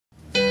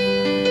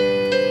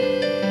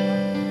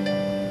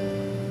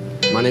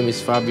My name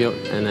is Fabio,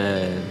 and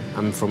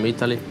I'm from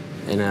Italy,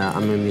 and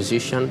I'm a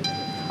musician.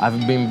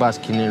 I've been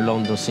basking in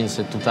London since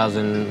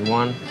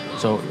 2001,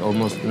 so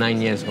almost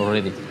 9 years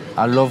already.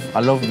 I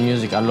love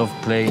music, I love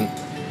playing,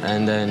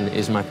 and then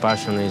it's my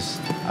passion.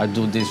 I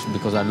do this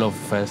because I love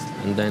first,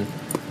 and then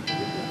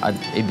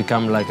it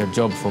became like a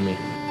job for me.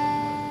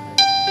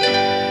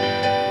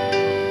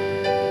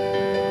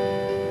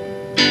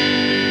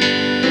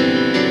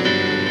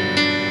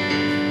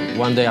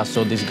 One day I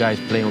saw these guys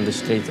play on the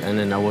street, and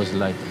then I was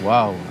like,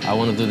 wow, I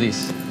want to do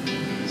this.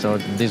 So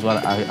this is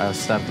what I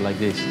started like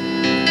this.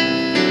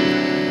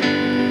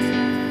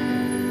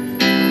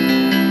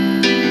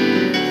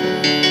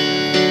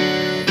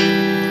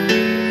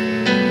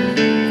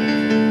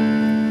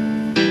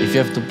 If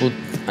you have to put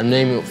a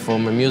name for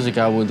my music,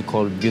 I would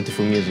call it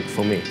beautiful music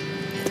for me.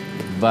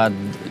 But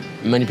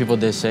many people,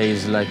 they say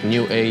it's like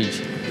new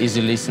age,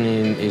 easy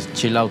listening, it's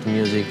chill out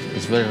music,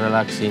 it's very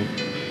relaxing,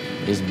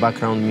 it's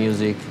background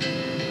music.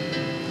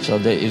 So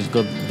it's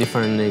got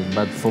different names,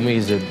 but for me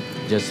it's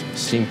just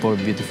simple,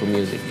 beautiful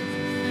music.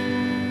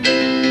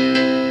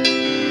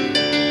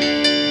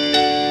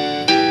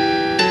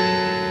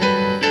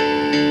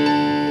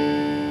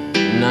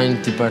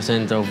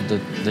 90% of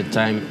the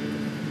time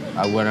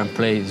where I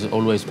play is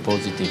always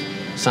positive.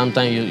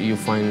 Sometimes you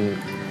find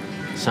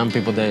some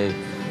people they're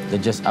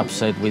just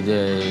upset with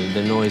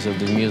the noise of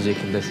the music.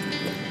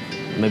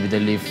 Maybe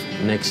they live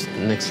next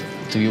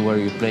to you where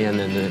you play, and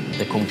then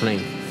they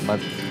complain. But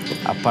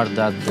apart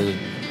that,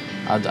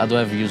 I don't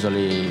have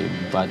usually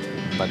bad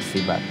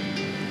feedback.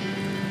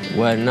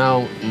 Well,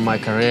 now my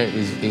career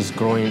is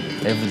growing,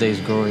 every day is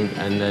growing,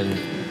 and then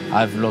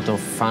I have a lot of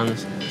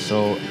fans.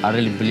 So I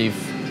really believe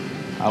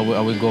I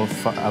will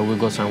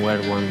go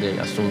somewhere one day.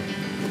 Soon.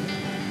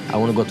 I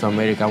want to go to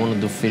America. I want to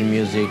do film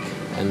music,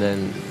 and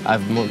then I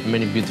have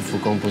many beautiful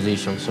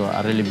compositions. So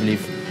I really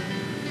believe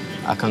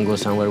I can go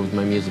somewhere with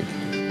my music.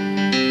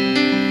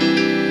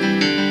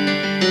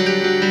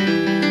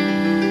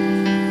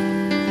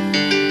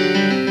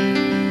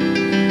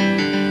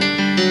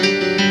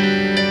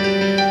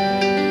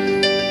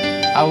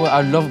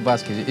 I love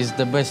Busker. It's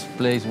the best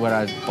place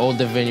where all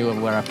the venue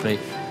where I play,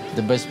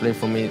 the best place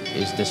for me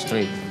is the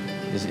street.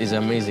 It's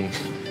amazing.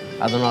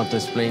 I don't know how to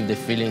explain the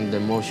feeling, the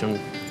emotion.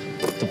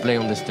 To play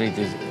on the street,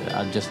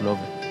 I just love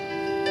it.